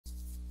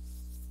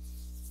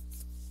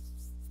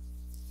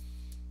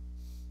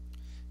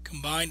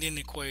Combined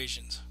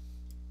equations.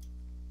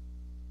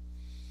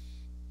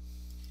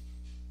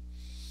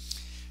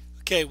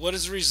 Okay, what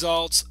is the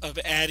results of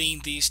adding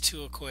these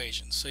two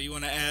equations? So you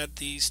want to add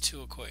these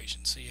two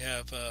equations. So you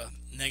have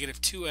negative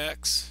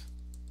 2x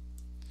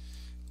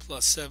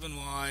plus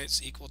 7y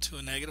is equal to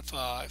a negative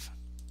 5.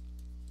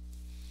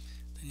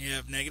 Then you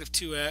have negative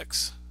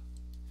 2x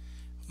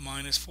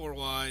minus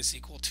 4y is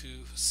equal to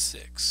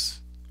 6.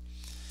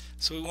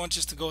 So we want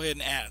just to go ahead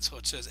and add. So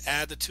it says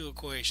add the two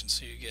equations.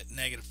 So you get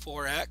negative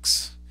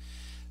 4x,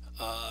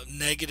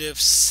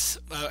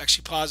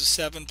 actually positive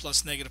 7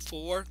 plus negative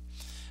 4.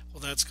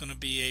 Well, that's going to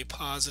be a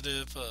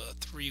positive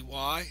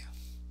 3y.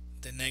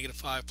 Then negative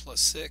 5 plus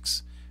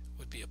 6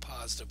 would be a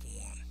positive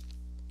 1.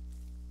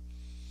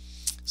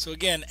 So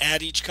again,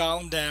 add each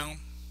column down.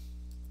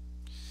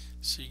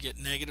 So you get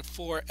negative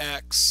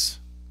 4x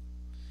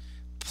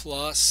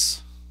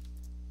plus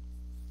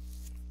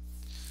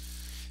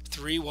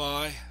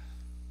 3y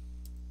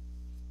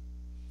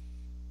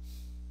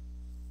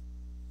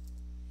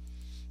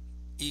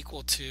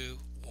equal to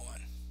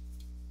 1.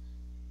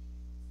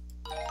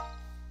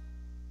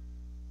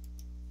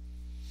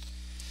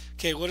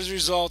 Okay, what is the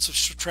results of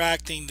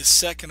subtracting the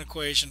second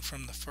equation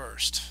from the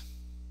first?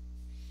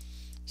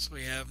 So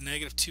we have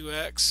negative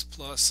 2x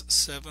plus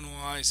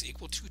 7y is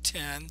equal to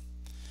 10.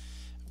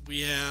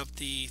 We have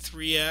the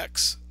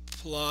 3x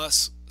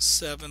plus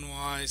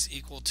 7y is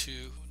equal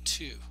to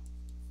 2.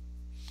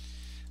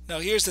 Now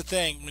here's the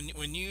thing,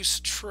 when you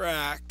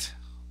subtract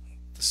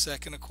the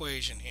second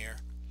equation here,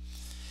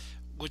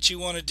 what you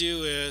want to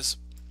do is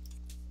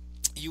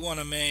you want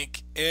to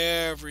make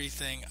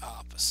everything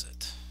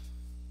opposite.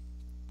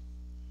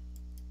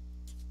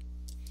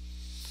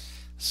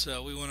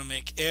 So we want to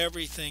make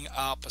everything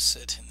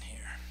opposite in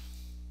here.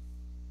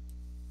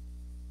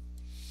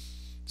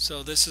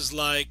 So this is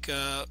like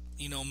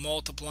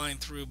multiplying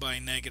through by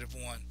negative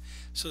 1.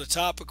 So the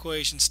top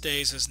equation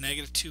stays as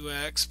negative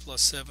 2x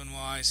plus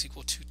 7y is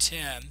equal to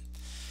 10.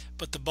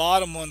 But the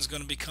bottom one is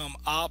going to become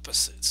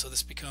opposite. So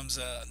this becomes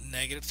a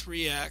negative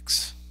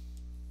 3x.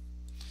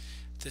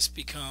 This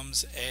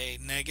becomes a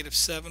negative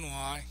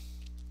 7y.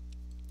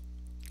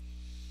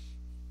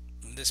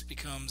 And this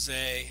becomes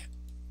a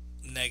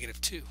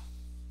negative 2.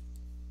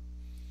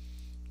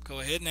 Go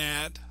ahead and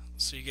add.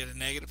 So you get a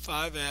negative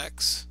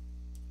 5x.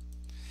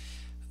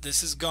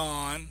 This is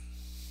gone.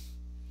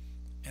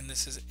 And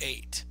this is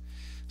 8.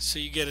 So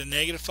you get a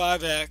negative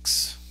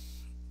 5x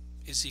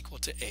is equal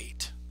to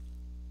 8.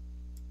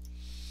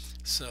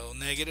 So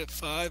negative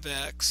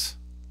 5x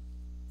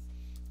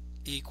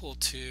equal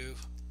to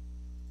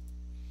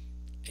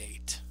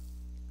 8.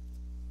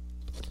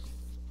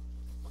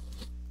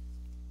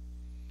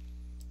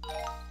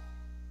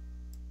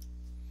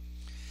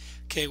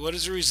 Okay, what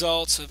is the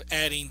results of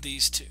adding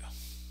these two?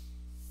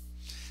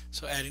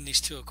 So adding these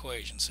two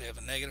equations. So you have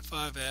a negative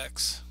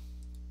 5x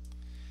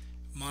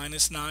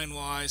minus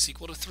 9y is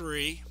equal to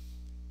 3.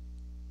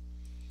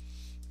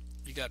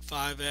 You got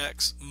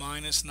 5x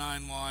minus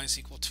 9y is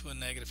equal to a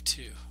negative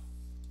 2.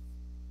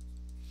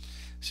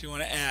 So you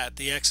want to add.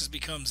 The x's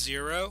become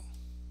 0.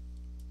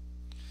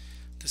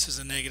 This is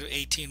a negative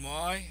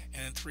 18y,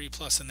 and 3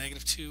 plus a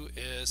negative 2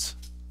 is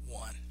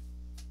 1.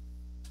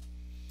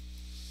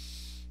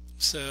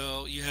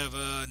 So you have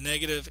a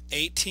negative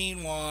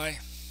 18y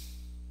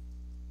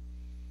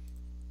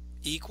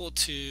equal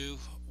to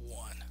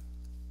 1.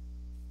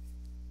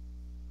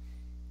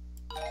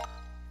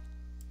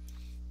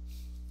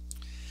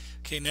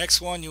 Okay,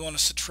 next one, you want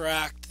to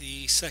subtract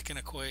the second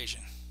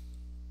equation.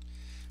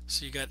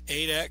 So you got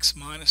 8x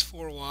minus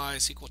 4y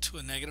is equal to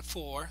a negative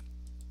 4.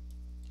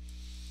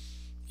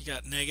 You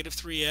got negative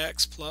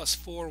 3x plus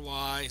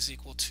 4y is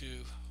equal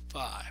to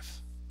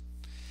 5.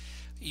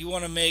 You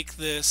want to make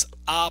this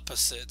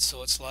opposite,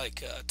 so it's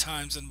like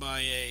times in by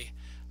a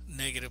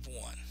negative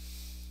 1.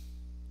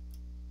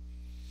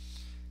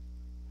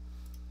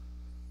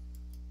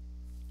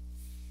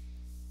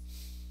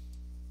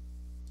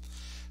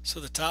 So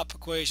the top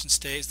equation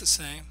stays the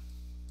same.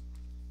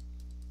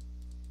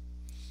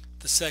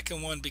 The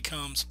second one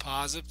becomes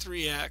positive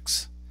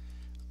 3x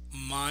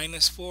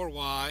minus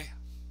 4y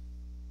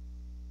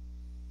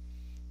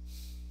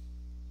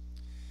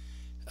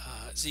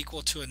is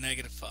equal to a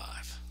negative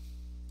 5.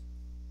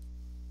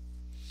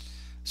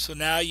 So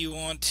now you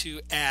want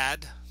to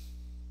add.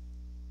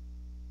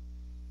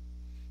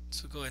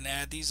 So go ahead and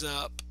add these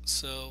up.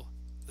 So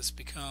this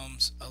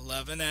becomes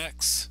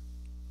 11x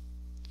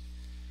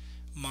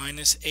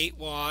minus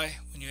 8y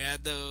when you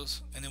add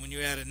those, and then when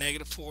you add a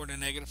negative 4 and a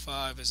negative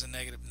 5 is a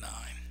negative 9.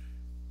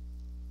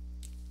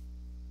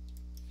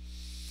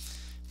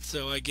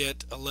 So I get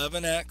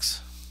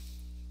 11x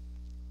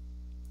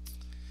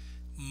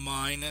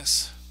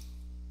minus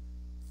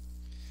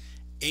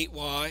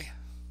 8y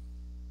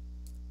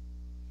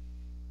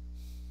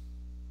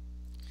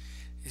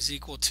is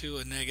equal to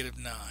a negative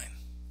 9.